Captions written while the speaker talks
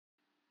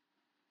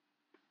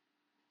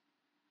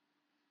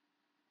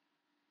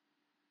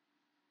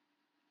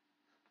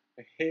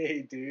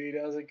Hey, dude,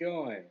 how's it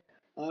going?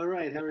 All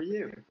right, how are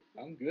you?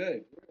 I'm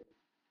good.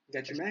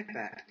 Got your Mac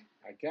back.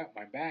 I got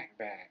my back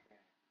back.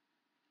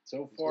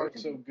 So It's far,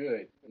 working. so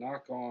good.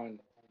 Knock on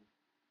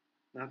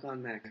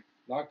Mac.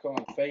 Knock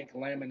on fake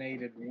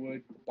laminated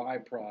wood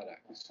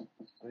byproducts.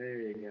 There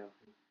you go.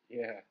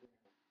 Yeah,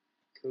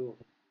 Cool.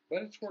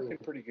 but it's Cool. working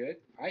pretty good.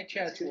 That's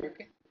iChat's good.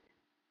 working.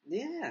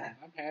 Yeah,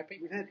 I'm happy.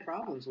 we've had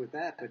problems with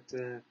that,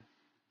 but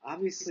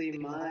obviously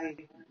my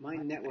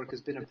network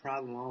has been a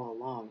problem all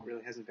along. It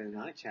really hasn't been an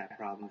iChat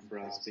problem for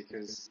us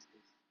because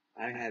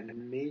I had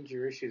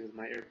major issues with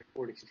my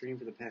Airport Extreme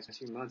for the past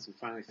 2 months and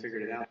finally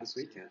figured it out this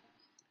weekend.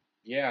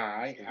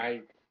 Yeah, So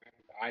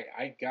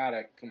I got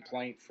a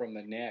complaint from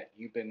the net.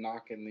 You've been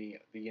knocking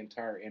the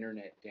entire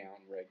internet down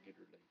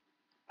regularly.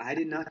 I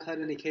did not cut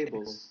any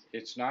cables.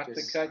 It's not the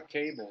Just cut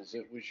cables.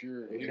 It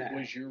okay.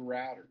 was your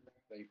router.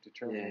 They've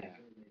determined Yeah.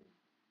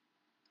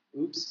 that.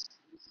 Oops.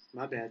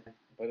 My bad.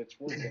 But it's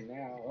working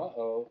now.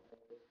 Uh-oh.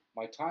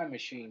 My time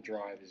machine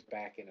drive is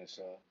backing us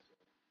up.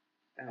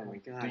 Oh my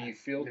Do God. you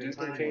feel I'm gonna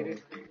time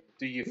duplicated?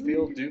 Do you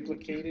feel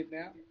duplicated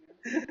now?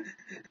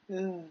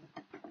 mode.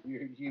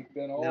 You've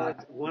been No,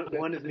 all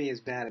one of me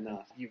is bad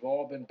enough. you've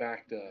all been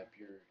backed up.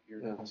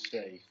 You're No, not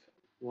safe.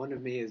 one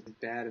of me is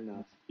bad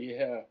enough.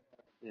 Yeah.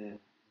 Yeah.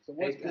 So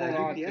what's Hey, going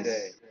on today?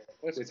 UPS.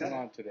 What's What's going that?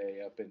 on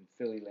today up in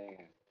Philly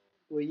land?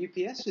 Well,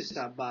 UPS just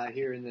stopped by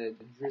here in the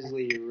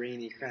drizzly,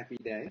 rainy, crappy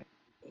day.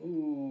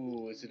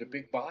 Ooh, is it a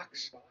big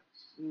box?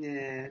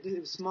 Nah, just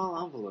a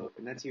small envelope,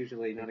 and that's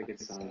usually not a good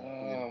sign.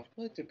 Well,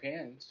 it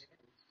depends.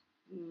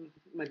 It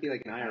might be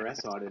like an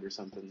IRS audit or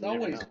something. It's You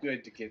never always know.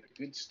 good to get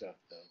good stuff,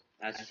 though.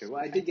 That's true.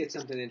 Well, I did get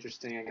something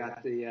interesting. I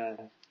got the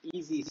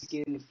Easy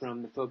Skin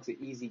from the folks at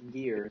Easy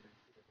Gear.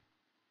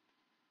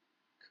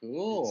 It's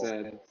Cool.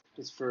 a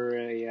it's for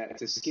a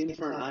it's a skin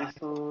for an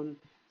iPhone.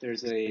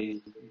 There's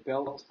a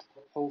belt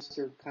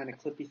holster kind of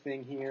clippy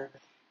thing here,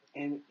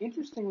 and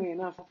interestingly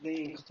enough,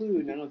 they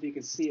include. I don't know if you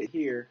can see it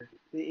here.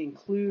 They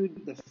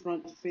include the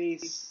front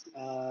face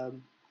of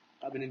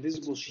an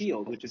invisible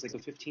shield, which is like a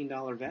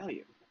 $15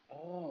 value.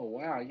 Oh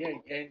wow, yeah,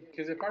 and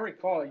because if I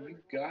recall, you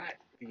got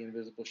the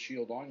invisible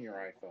shield on your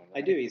iPhone,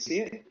 I do. right? You see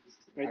it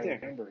I right there.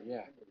 remember.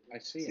 Yeah, I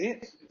see See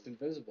it. it? It's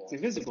invisible. It's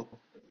invisible.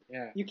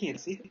 Yeah. You can't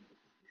see it.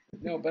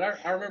 No, but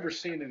I remember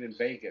seeing it in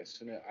Vegas,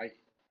 and I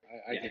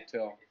Yeah. could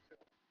tell.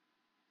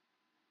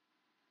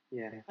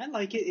 Yeah, I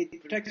like it.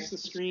 It protects the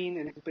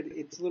screen, but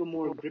it's a little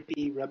more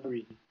grippy,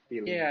 rubbery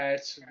feeling. Yeah,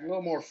 it's a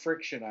little more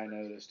friction. I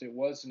noticed it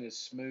wasn't as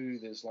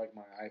smooth as like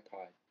my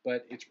iPod,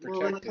 but it's Well,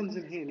 it protected. comes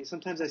in handy.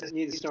 Sometimes I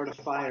need to start a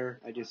fire.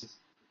 I just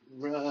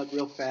rub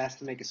real fast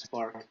to make a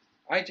spark.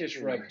 I just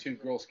You know. rubbed two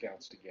Girl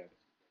Scouts together.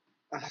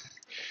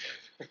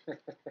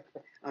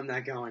 I'm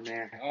not going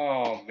there.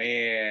 Oh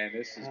man,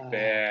 this is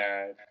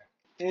bad.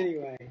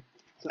 Anyway,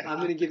 so I'm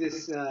gonna give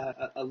this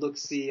a look.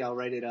 See, I'll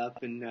write it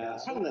up, and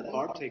I'll probably let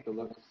Barb take a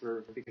look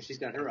because she's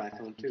got her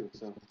iPhone too.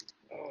 So,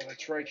 Oh,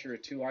 that's right. You're a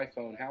two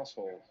iPhone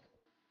household.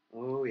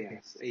 oh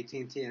yes,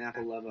 AT&T and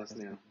Apple love us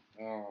now.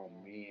 Oh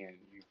man,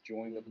 you've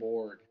joined the Mhm.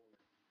 board.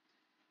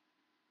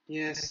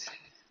 Yes,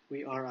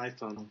 we are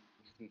iPhone.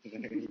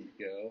 There you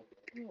go.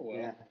 Oh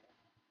Yeah. well,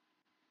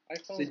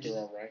 So iPhones are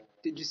all right.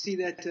 did you see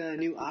that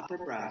new Opera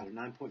browser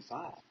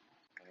 9.5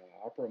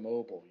 Opera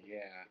Mobile,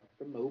 yeah.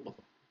 for mobile?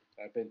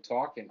 I've been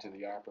talking to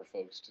the Opera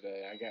folks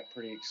today. I got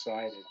pretty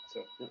excited.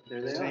 So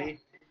There they are. see,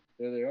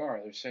 there they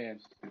are. They're saying,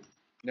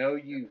 no,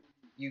 you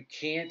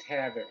can't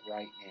have it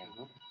right now.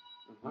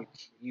 Uh-huh. Uh-huh.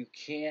 You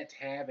can't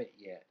have it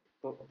yet.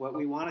 But what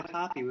we want to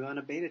copy, we want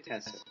to beta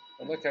test it.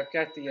 Oh, look, I've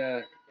got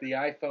the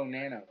iPhone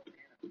Nano.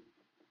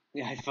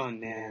 The iPhone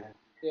Nano.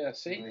 Yeah,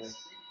 see, Nice.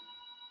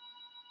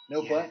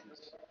 no Yeah.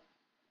 buttons.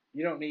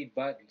 You don't need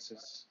buttons.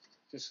 It's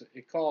just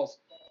it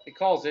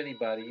calls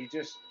anybody. You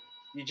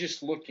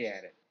just look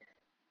at it.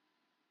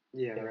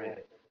 Yeah,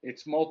 right.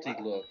 It's multi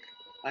look.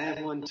 I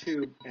have one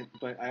too,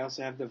 but I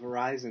also have the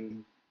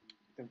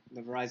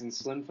the Verizon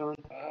Slim phone.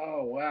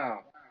 Oh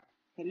wow,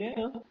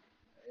 Hello.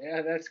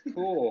 yeah, that's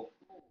cool.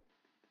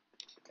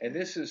 And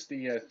this is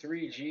the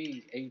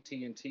 3G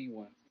AT&T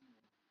one.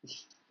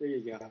 There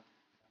you go.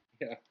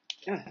 Yeah.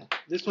 Yeah.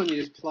 This one you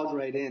just plug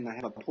right in. I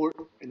have a port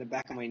in the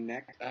back of my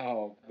neck.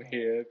 Oh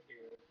man,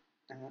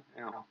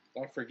 Ow.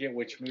 I forget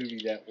which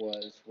movie that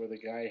was where the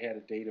guy had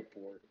a data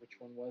port. Which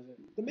one was it?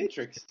 The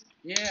Matrix.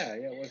 Yeah,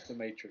 yeah, it was The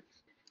Matrix.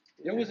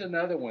 There Yeah. was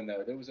another one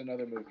though. There was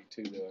another movie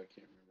too though. I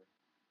can't remember.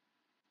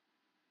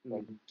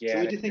 Like So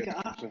what do you Gattaca. think of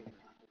Opera?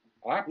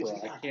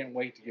 Opera. I can't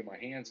wait to get my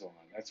hands on.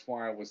 That's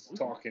why I was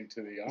talking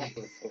to the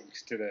opera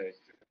folks today.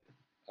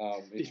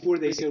 It's Before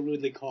they so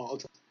rudely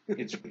called.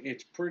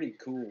 it's pretty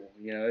cool.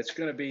 You know, it's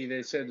going to be.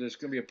 They said there's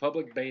going to be a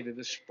public beta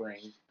this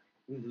spring,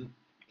 Mm-hmm.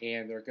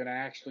 and they're going to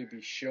actually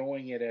be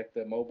showing it at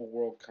the Mobile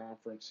World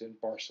Conference in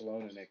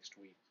Barcelona next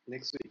week.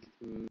 Next week.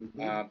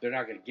 Mm-hmm. They're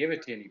not going to give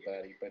it to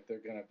anybody, but they're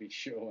going to be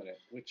showing it,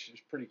 which is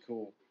pretty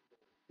cool.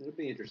 It'll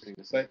be interesting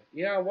to see. But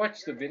yeah, I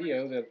watched the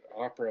video that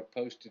Opera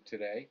posted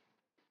today.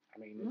 I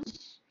mean,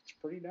 it's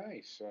pretty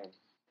nice.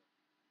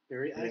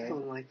 Very You know,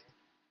 iPhone-like.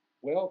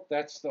 Well,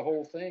 that's the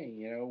whole thing.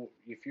 You know,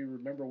 if you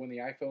remember when the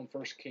iPhone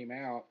first came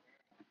out,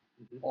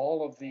 Mm-hmm.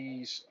 all of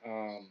these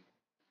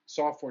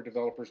software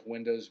developers,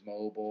 Windows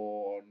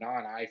Mobile,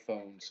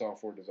 non-iPhone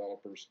software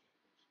developers,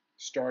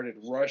 started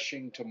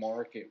rushing to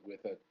market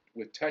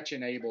with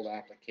touch-enabled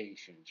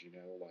applications. You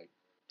know, like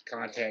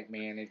contact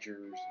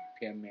managers and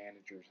PIM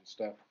managers and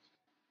stuff.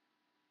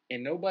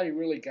 And nobody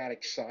really got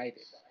excited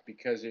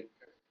because it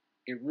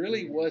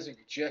really Mm-hmm. wasn't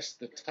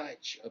just the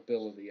touch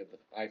ability of the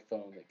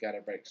iPhone that got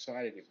everybody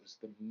excited. It was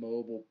the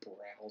mobile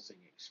browsing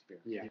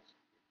experience.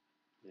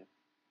 Yeah.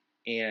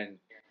 Yeah. And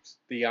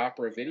the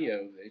Opera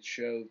video, it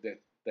showed that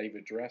they've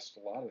addressed a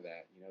lot of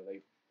that. You know,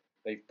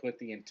 they've put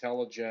the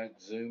intelligent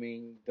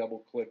zooming, double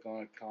click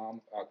on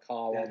a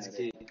column, That's and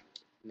key. it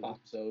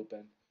pops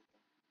open.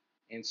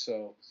 And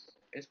so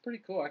it's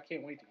pretty cool. I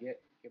can't wait to get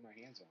my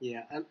hands on it.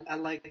 Yeah, I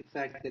like the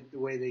fact that the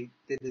way they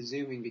did the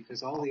zooming,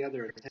 because all the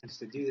other attempts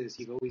to do this,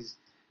 you've always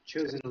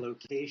chosen a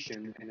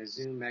location and a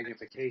zoom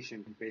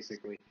magnification,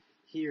 basically.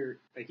 Here,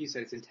 like you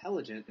said, it's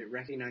intelligent. It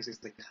recognizes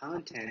the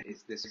content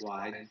is this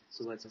wide,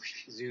 so let's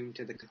zoom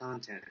to the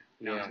content,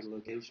 not to the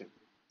location.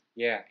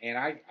 Yeah, and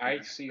I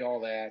see all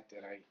that,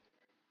 and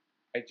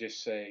I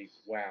just say,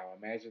 wow,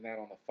 imagine that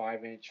on the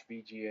 5-inch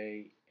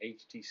VGA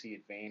HTC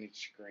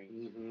Advantage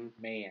screen. Mm-hmm.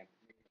 Man,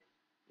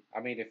 I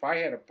mean, if I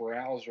had a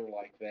browser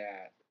like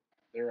that,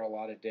 there are a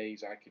lot of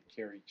days I could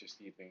carry just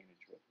the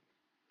Advantage with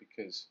me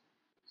because,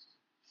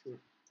 Sure.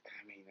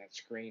 I mean, that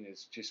screen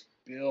is just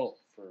built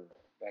for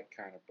that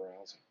kind of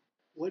browsing.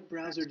 What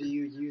browser do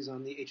you use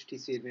on the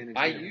HTC Advantage?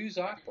 I use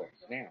Opera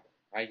now.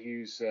 I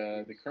use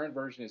the current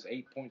version is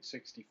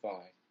 8.65.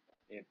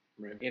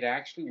 It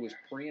actually was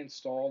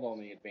pre-installed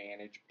on the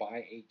Advantage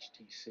by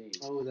HTC.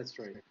 Oh, that's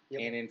right.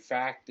 Yep. And in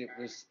fact,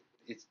 it's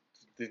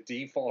the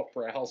default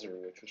browser,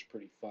 which was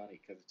pretty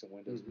funny because it's a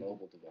Windows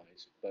mobile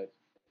device.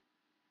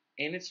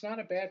 And it's not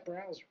a bad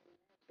browser,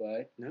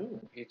 but no,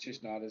 it's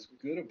just not as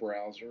good a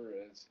browser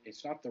as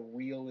it's not the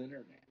real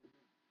internet.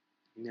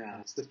 No,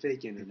 it's the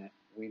fake internet.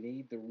 We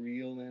need the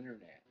real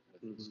internet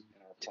with us in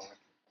our pocket.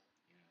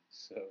 You know,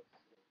 so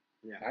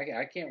yeah,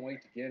 I can't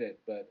wait to get it,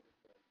 but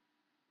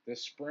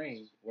this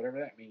spring, whatever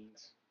that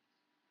means.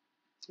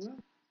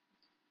 Well,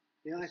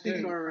 yeah, I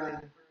think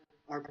our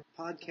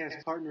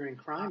podcast partner in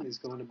crime is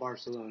going to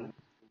Barcelona.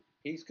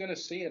 He's going to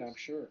see it, I'm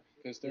sure,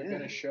 because they're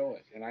going to show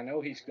it, and I know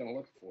he's going to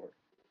look for it.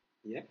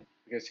 Yeah.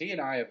 Because he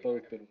and I have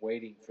both been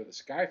waiting for the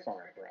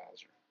Skyfire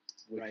browser,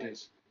 which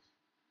is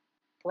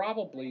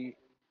probably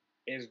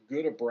as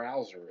good a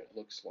browser, it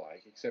looks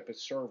like, except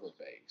it's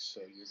server-based,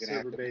 so you're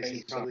going to have to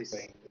pay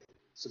something.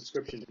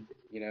 Subscription.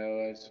 You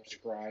know, and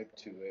subscribe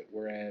to it,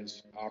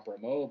 whereas Opera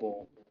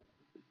Mobile,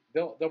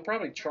 they'll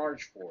probably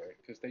charge for it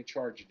because they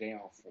charge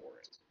now for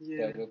it.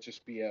 Yeah. But it'll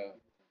just be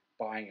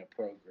buying a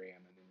program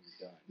and then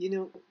you're done. You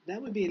know,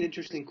 that would be an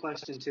interesting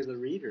question to the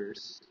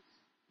readers.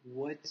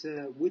 Which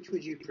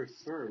would you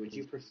prefer? Would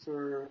you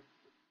prefer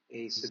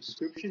a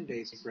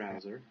subscription-based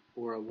browser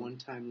or a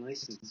one-time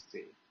license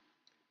fee?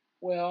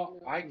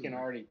 Well, I can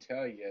already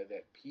tell you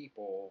that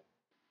people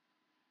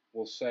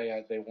will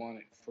say they want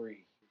it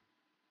free.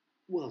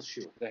 Well,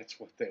 sure. That's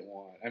what they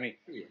want. I mean,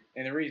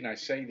 and the reason I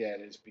say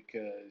that is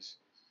because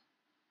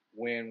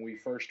when we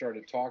first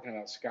started talking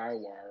about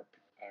Skywire,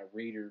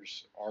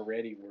 readers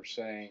already were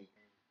saying,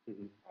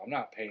 I'm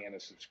not paying a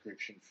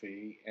subscription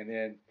fee. And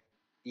then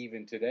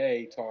even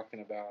today,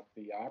 talking about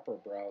the Opera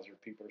browser,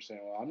 people are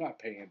saying, well, I'm not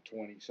paying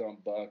 20-some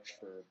bucks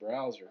for a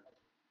browser.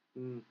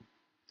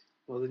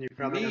 Well, then you're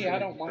probably I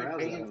don't mind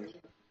paying.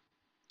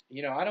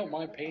 You know, I don't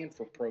mind paying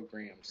for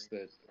programs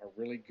that are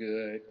really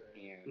good,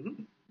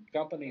 and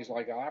companies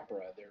like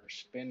Opera, they're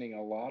spending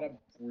a lot of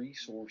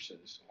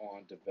resources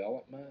on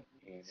development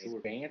and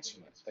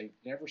advancement. They've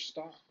never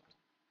stopped.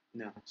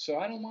 No. So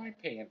I don't mind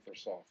paying for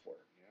software.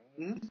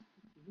 You know,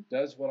 it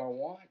does what I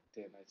want,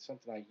 and it's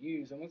something I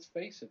use. And let's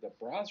face it, the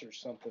browser's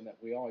something that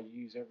we all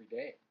use every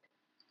day.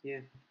 Yeah.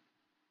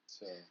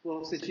 So.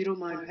 Well, since you don't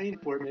mind paying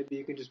for it, maybe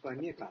you can just buy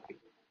me a copy.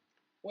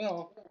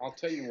 Well, I'll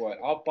tell you what.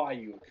 I'll buy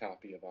you a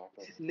copy of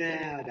Opera.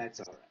 Nah, that's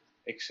all right.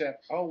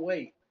 Except, oh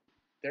wait,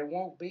 there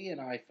won't be an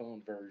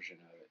iPhone version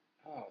of it.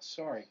 Oh,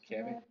 sorry,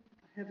 Kevin.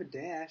 I have a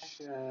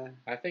Dash.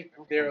 I think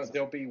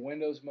there'll be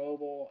Windows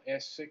Mobile,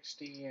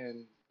 S60,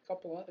 and a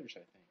couple others.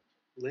 I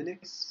think.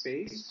 Linux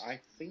Space. I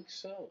think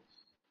so.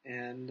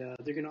 And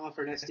they're going to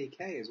offer an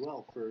SDK as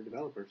well for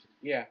developers.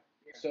 Yeah.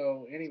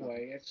 So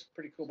anyway, it's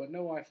pretty cool, but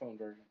no iPhone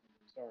version.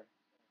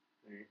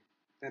 Sorry.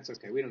 That's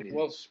okay. We don't need it.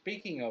 Well,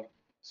 speaking of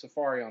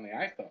Safari on the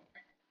iPhone,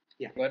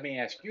 let me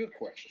ask you a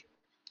question.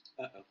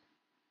 Uh-oh.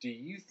 Do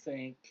you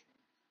think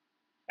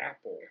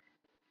Apple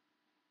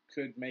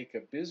could make a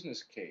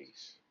business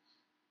case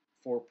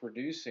for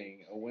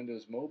producing a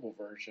Windows Mobile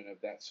version of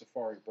that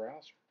Safari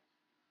browser?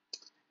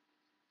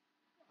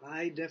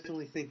 I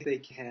definitely think they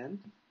can.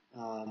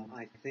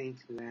 I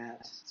think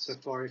that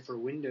Safari for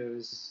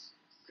Windows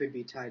could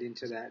be tied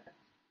into that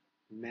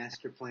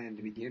master plan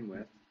to begin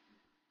with.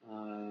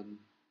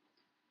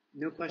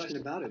 No question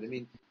about it. I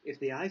mean, if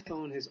the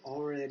iPhone has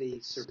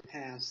already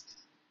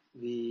surpassed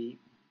the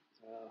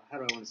how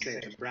do I want to say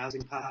it, the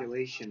browsing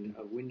population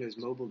of Windows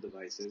mobile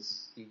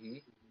devices, Mm-hmm.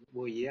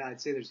 well, yeah, I'd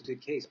say there's a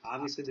good case.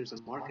 Obviously, there's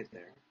a market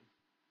there,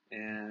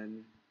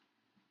 and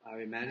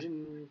I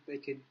imagine they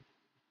could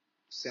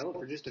sell it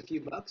for just a few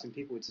bucks and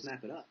people would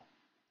snap it up.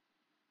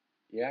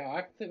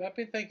 Yeah, I've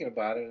been thinking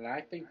about it, and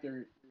I think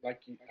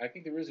I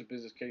think there is a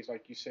business case,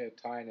 like you said,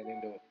 tying it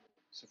into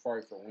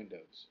Safari for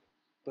Windows.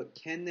 But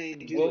can they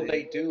do Will it?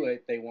 they do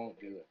it? They won't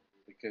do it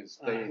because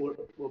they want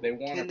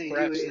can to they do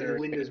press it in their the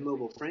Windows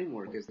Mobile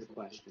framework? Is the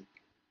question.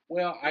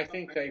 Well, I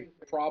think they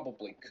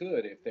probably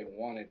could if they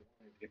wanted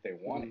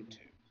Mm,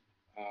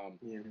 to.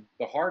 yeah.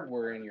 The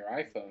hardware in your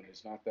iPhone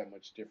is not that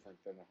much different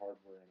than the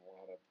hardware in a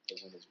lot of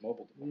the Windows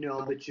mobile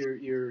No, devices.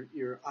 but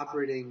your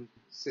operating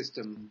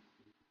system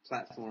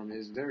platform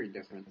is very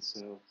different.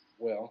 So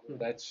Well, hmm.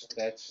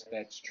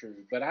 that's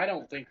true, but I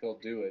don't think they'll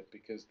do it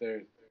because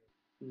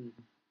Hmm.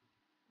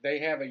 they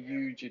have a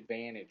huge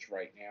advantage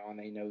right now, and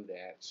they know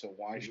that. So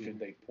why Hmm. should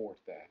they port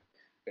that?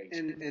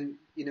 Basically, And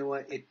you know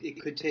what? It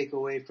could take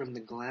away from the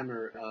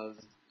glamour of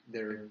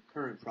their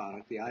current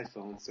product, the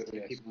iPhone, so that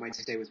yes, people might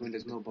stay with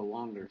Windows Mobile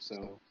longer.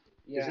 So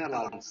there's yeah. not a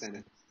lot of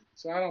incentive.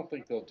 So I don't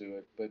think they'll do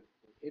it, but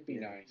it'd be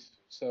Yeah. nice.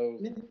 So,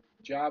 Yeah.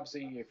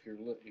 Jobsy, if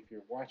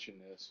you're watching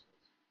this,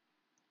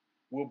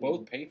 we'll Mhm.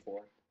 both pay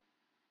for it.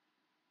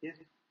 Yeah.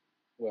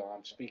 Well,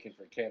 I'm speaking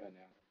for Kevin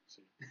now.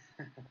 See,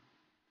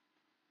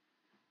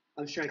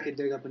 I'm sure I could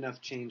dig up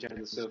enough change out of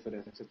the sofa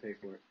to pay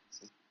for it.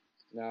 So,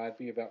 no, it'd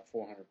be about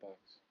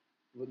 $400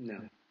 well,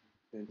 no,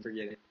 then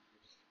forget it.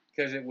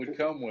 because it would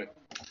come with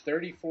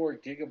 34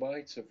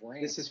 gigabytes of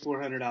RAM. This is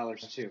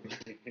 $400 too.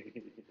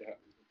 yeah.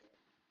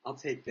 I'll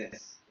take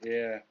this.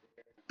 Yeah.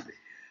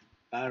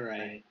 All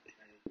right.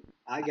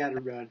 I gotta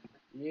run.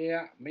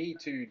 Yeah, me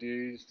too,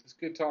 dude. It's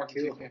good talking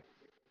to Cool. you.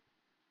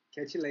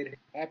 Catch you later.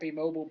 Happy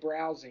mobile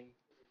browsing.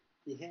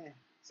 Yeah.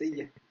 See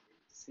ya.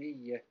 See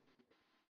ya.